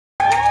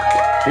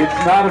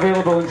It's not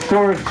available in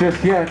stores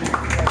just yet,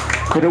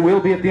 but it will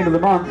be at the end of the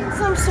month.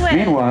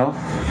 Meanwhile,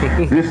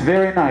 this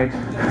very night,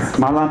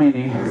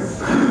 Malamini,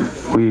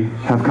 we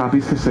have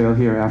copies for sale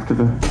here at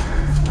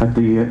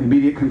the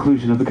immediate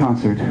conclusion of the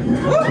concert.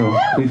 So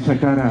please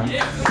check that out.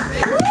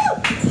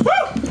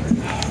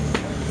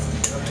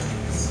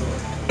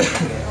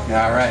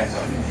 All right.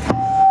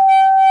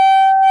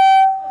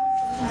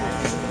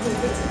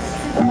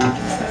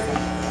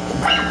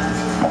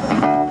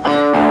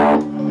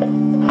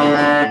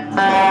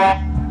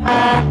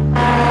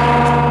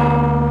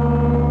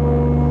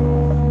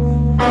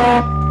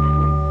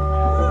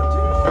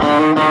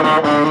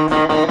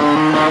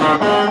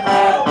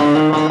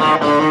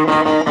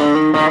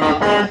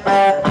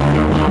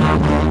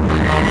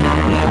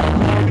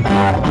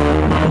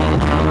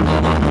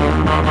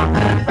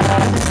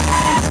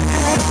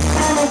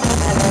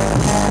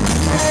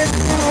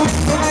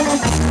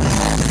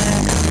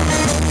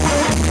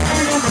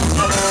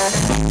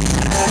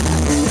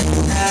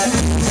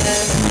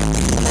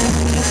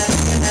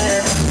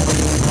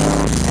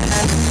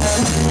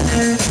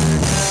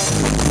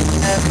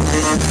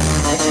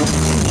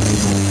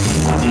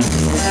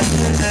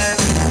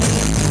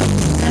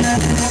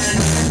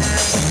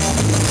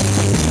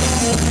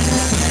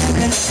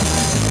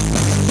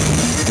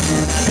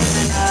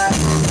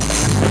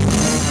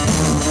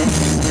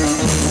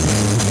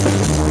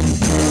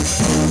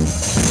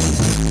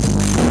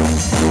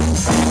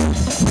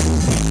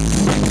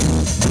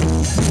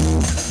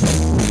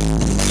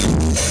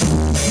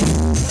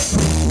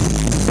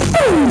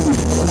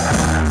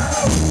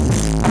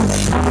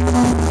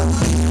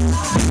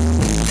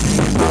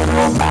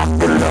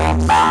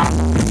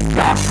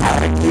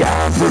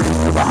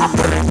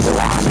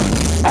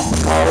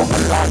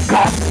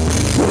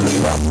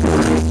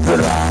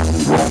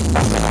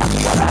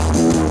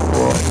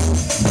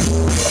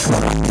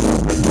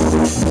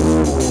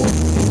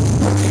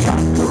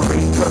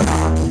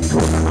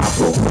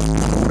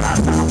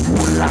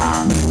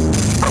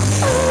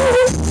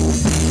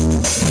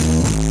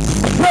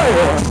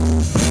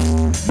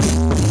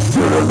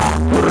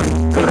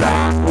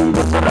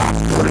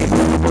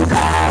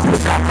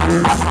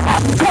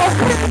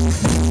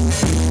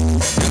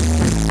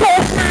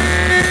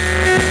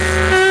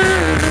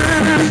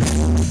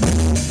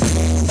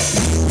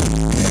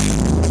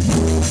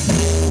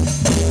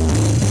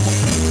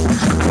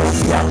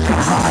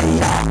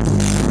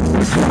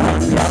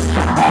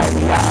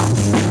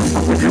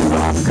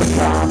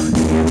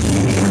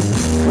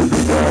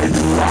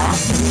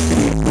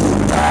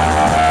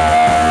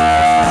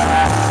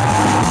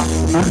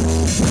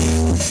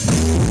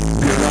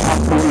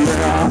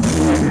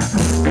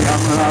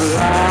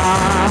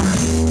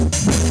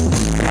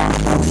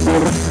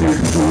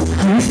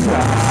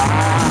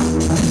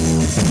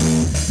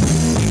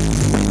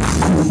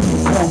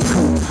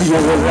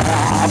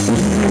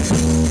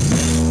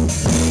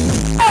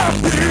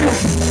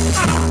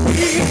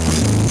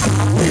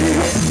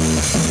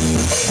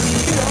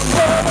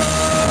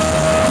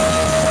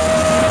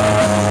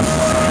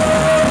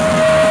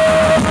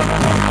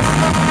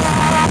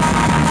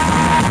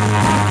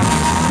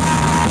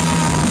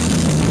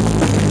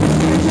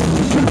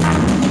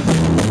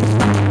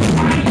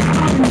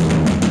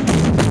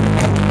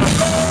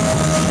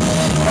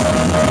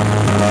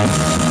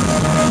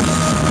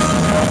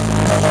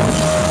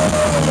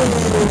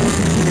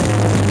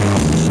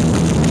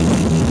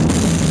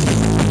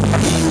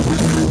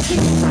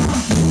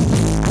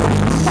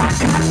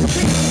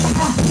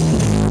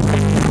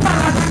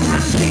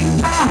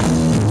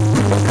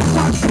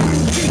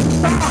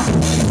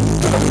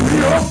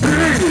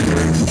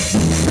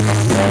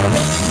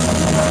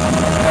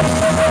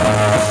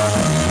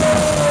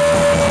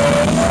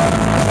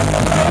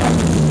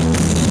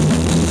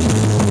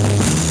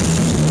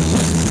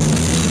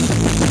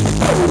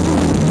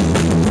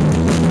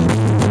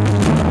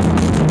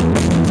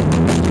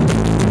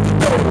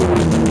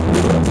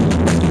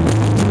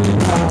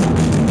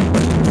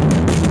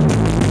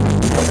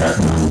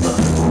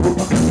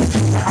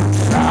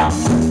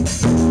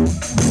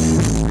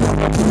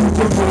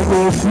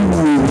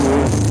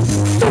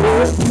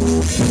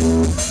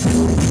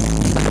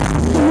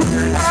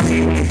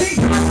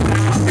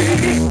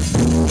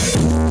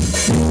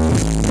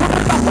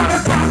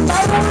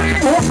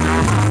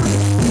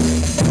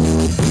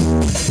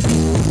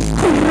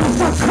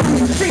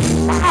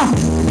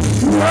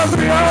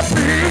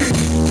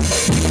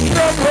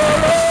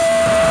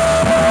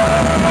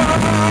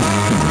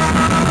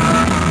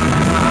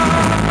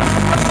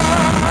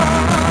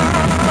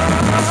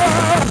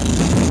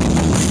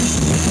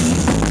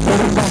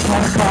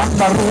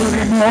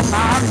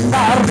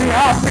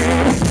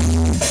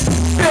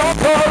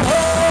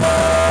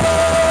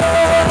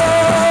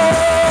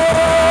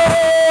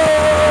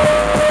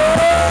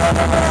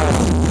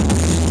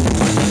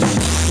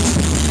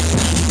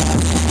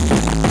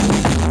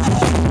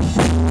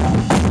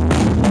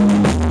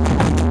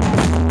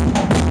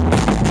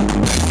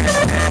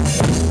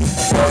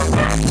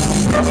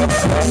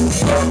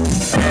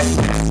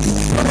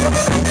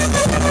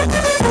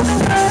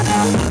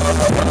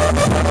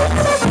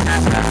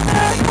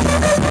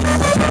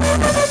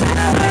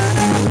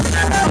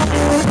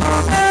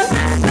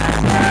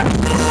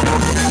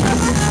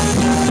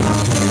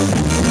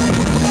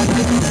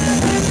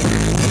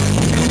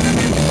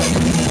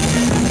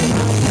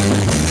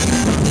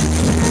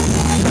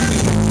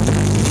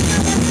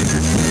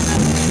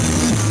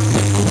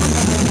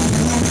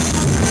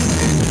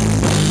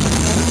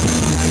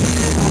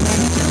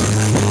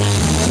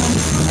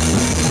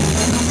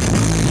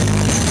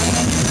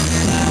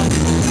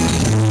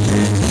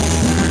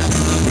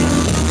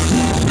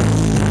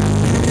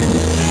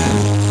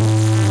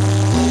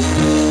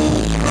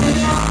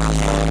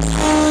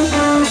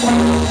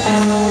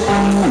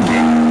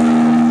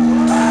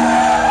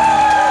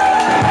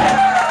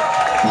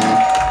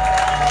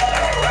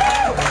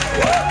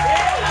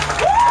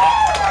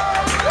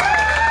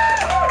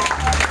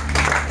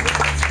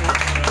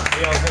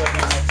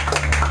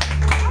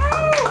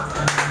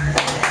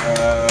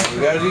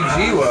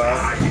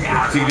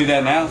 do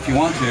that now if you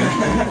want to.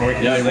 Or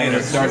yeah,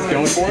 later. Start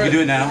going for it. You can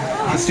do it now.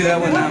 Let's do that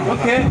one now.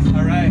 Okay.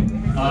 All right.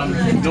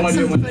 No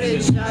idea when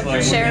this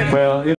is. Share. Well.